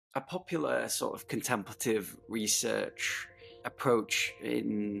a popular sort of contemplative research approach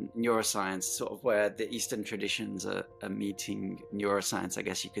in neuroscience, sort of where the Eastern traditions are meeting neuroscience, I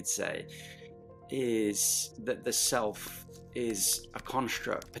guess you could say, is that the self is a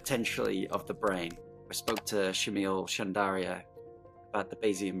construct potentially of the brain. I spoke to Shamil Shandaria about the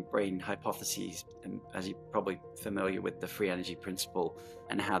Bayesian brain hypotheses, and as you're probably familiar with the free energy principle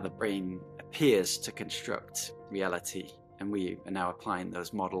and how the brain appears to construct reality. And we are now applying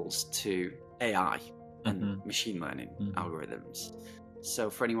those models to AI and machine learning algorithms. So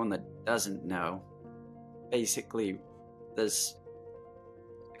for anyone that doesn't know, basically there's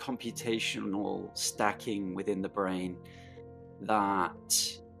computational stacking within the brain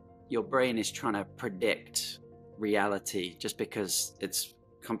that your brain is trying to predict reality just because it's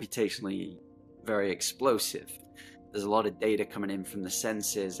computationally very explosive. There's a lot of data coming in from the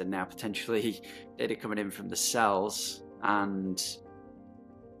senses and now potentially data coming in from the cells, and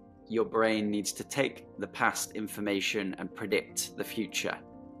your brain needs to take the past information and predict the future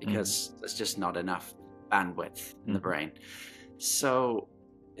because there's just not enough bandwidth in the brain. So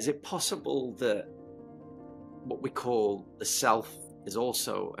is it possible that what we call the self is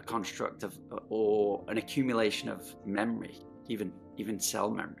also a construct of, or an accumulation of memory, even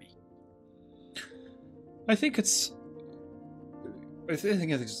cell memory? I think it's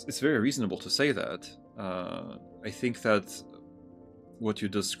very reasonable to say that. I think that what you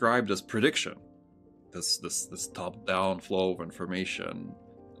described as prediction, this top-down flow of information,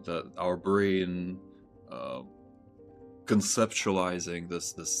 that our brain conceptualizing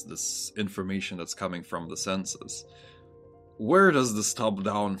this information that's coming from the senses. Where does this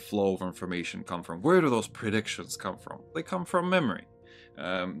top-down flow of information come from? Where do those predictions come from? They come from memory.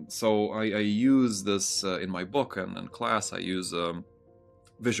 So I use this in my book and in class. I use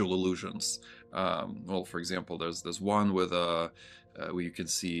visual illusions. Well, for example, there's one with where you can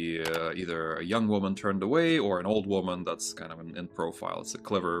see either a young woman turned away or an old woman that's kind of in profile. It's a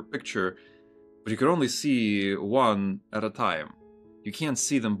clever picture, but you can only see one at a time. You can't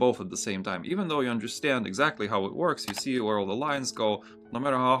see them both at the same time. Even though you understand exactly how it works, you see where all the lines go, no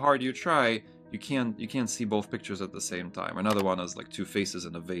matter how hard you try, you can't see both pictures at the same time. Another one has like two faces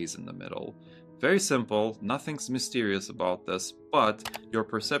and a vase in the middle. Very simple, nothing's mysterious about this, but your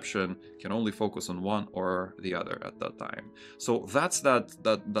perception can only focus on one or the other at that time. So that's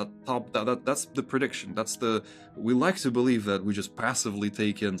that's the prediction. We like to believe that we just passively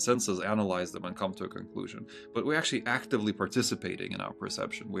take in senses, analyze them, and come to a conclusion. But we're actually actively participating in our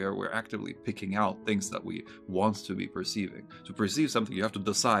perception. We're actively picking out things that we want to be perceiving. To perceive something, you have to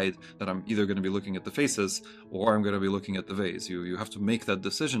decide that I'm either going to be looking at the faces or I'm going to be looking at the vase. You have to make that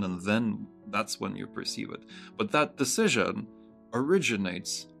decision, and then that's when you perceive it. But that decision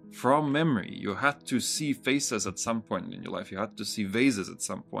originates from memory. You had to see faces at some point in your life. You had to see vases at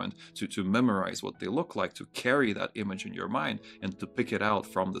some point to memorize what they look like, to carry that image in your mind and to pick it out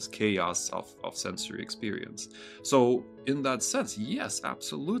from this chaos of sensory experience. So in that sense, yes,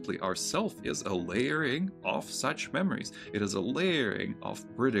 absolutely, our self is a layering of such memories. It is a layering of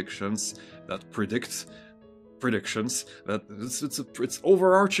predictions that predict predictions, that it's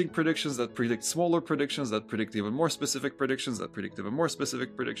overarching predictions that predict smaller predictions, that predict even more specific predictions, that predict even more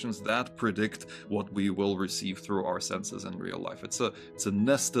specific predictions, that predict what we will receive through our senses in real life. It's a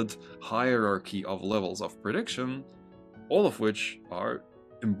nested hierarchy of levels of prediction, all of which are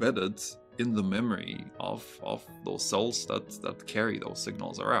embedded in the memory of those cells that carry those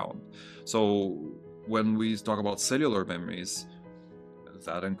signals around. So when we talk about cellular memories,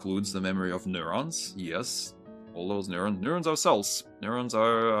 that includes the memory of neurons. Yes, all those neurons are cells. Neurons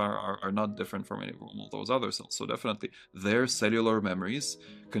are not different from any of all those other cells. So definitely their cellular memories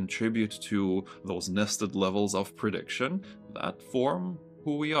contribute to those nested levels of prediction that form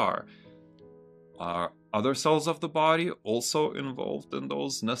who we are. Are other cells of the body also involved in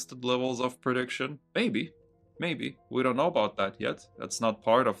those nested levels of prediction? Maybe. We don't know about that yet. That's not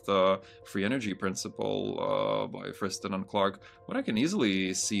part of the free energy principle by Friston and Clark. But I can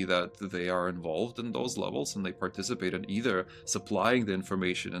easily see that they are involved in those levels and they participate in either supplying the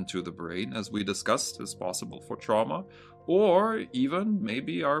information into the brain, as we discussed is possible for trauma, or even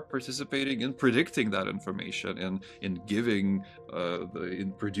maybe are participating in predicting that information, in giving,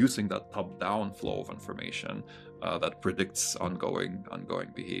 in producing that top-down flow of information that predicts ongoing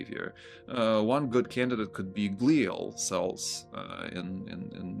behavior. One good candidate could be glial cells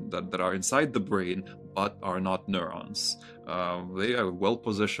that are inside the brain but are not neurons. They are well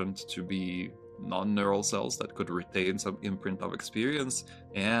positioned to be non-neural cells that could retain some imprint of experience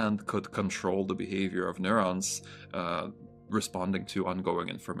and could control the behavior of neurons responding to ongoing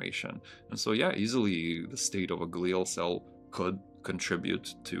information. And so yeah, easily the state of a glial cell could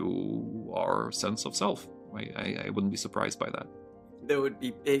contribute to our sense of self. I wouldn't be surprised by that. There would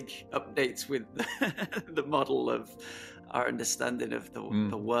be big updates with the model of our understanding of the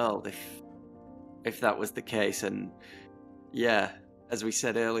world if that was the case. And yeah, as we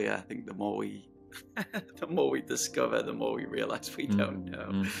said earlier, I think the more we discover, the more we realize we don't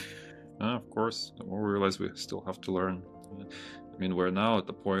know. Of course, the more we realize we still have to learn. I mean, we're now at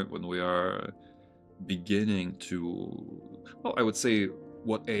the point when we are beginning to, well, I would say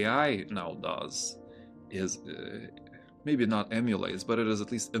what AI now does is maybe not emulates, but it is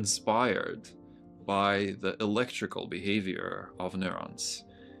at least inspired by the electrical behavior of neurons.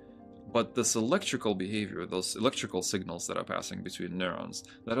 But this electrical behavior, those electrical signals that are passing between neurons,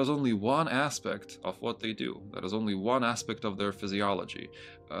 that is only one aspect of what they do. That is only one aspect of their physiology.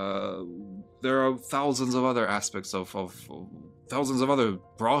 There are thousands of other aspects of thousands of other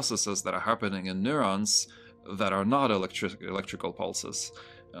processes that are happening in neurons that are not electrical pulses.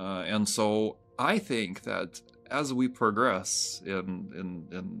 And so I think that as we progress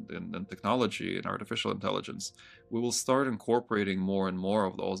in technology and artificial intelligence, we will start incorporating more and more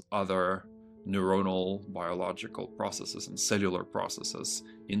of those other neuronal biological processes and cellular processes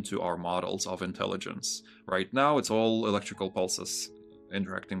into our models of intelligence. Right now, it's all electrical pulses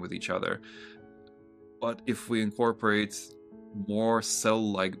interacting with each other. But if we incorporate more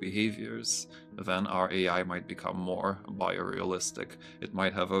cell-like behaviors, then our AI might become more biorealistic. It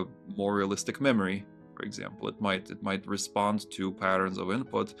might have a more realistic memory, for example. It might respond to patterns of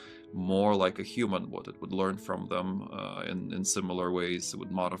input more like a human would. It would learn from them in similar ways. It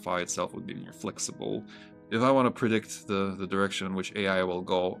would modify itself, would be more flexible. If I want to predict the direction in which AI will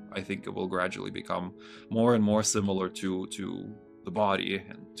go, I think it will gradually become more and more similar to the body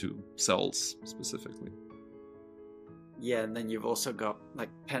and to cells specifically. Yeah, and then you've also got like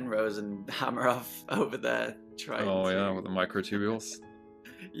Penrose and Hammeroff over there trying to... with the microtubules.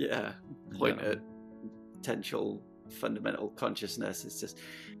 Yeah, point at potential fundamental consciousness. It's just,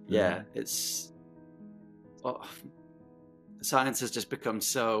 it's... Oh, science has just become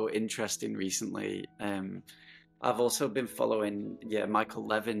so interesting recently. I've also been following,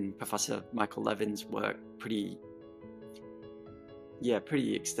 Professor Michael Levin's work pretty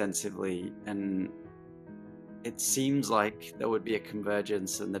extensively, and it seems like there would be a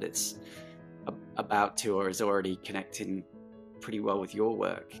convergence, and that it's about to, or is already connecting pretty well with your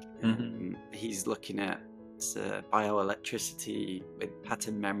work. He's looking at bioelectricity with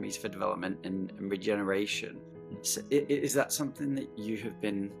pattern memories for development and regeneration. So is that something that you have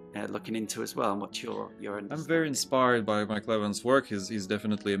been looking into as well? And what's your understanding? I'm very inspired by Mike Levin's work. He's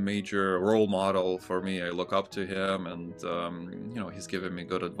definitely a major role model for me. I look up to him, and he's given me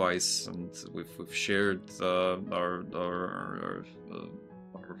good advice, and we've shared our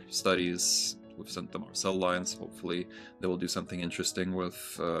studies. We've sent them our cell lines. Hopefully, they will do something interesting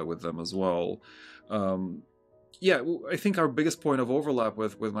with them as well. I think our biggest point of overlap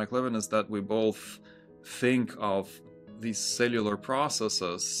with Mike Levin is that we both think of these cellular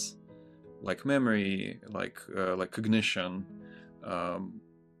processes like memory, like cognition,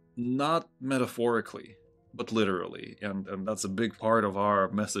 not metaphorically, but literally. And that's a big part of our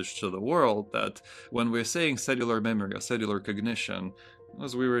message to the world, that when we're saying cellular memory or cellular cognition,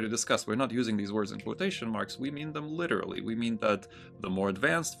 as we already discussed, we're not using these words in quotation marks. We mean them literally. We mean that the more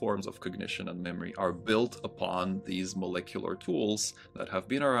advanced forms of cognition and memory are built upon these molecular tools that have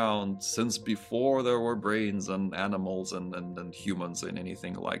been around since before there were brains and animals and humans and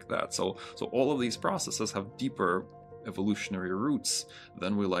anything like that. So all of these processes have deeper evolutionary roots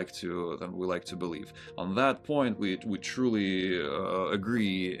than we like to believe. On that point, we truly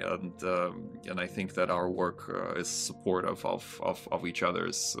agree, and I think that our work is supportive of each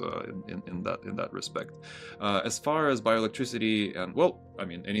other's in that respect. As far as bioelectricity,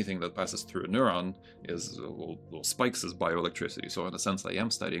 and anything that passes through a neuron spikes is bioelectricity. So in a sense, I am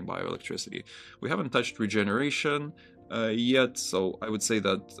studying bioelectricity. We haven't touched regeneration yet, so I would say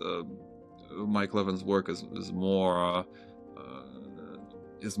that Mike Levin's work is more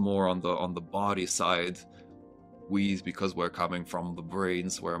on the body side. Because we're coming from the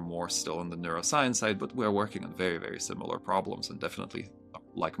brains, we're more still on the neuroscience side, but we're working on very, very similar problems, and definitely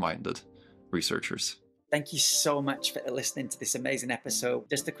like-minded researchers. Thank you so much for listening to this amazing episode.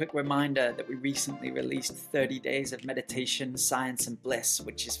 Just a quick reminder that we recently released 30 Days of Meditation, Science and Bliss,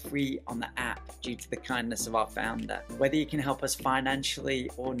 which is free on the app due to the kindness of our founder. Whether you can help us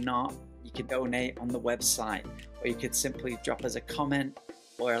financially or not, you can donate on the website, or you could simply drop us a comment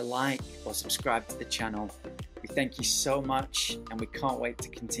or a like or subscribe to the channel. We thank you so much, and we can't wait to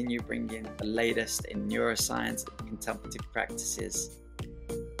continue bringing the latest in neuroscience and contemplative practices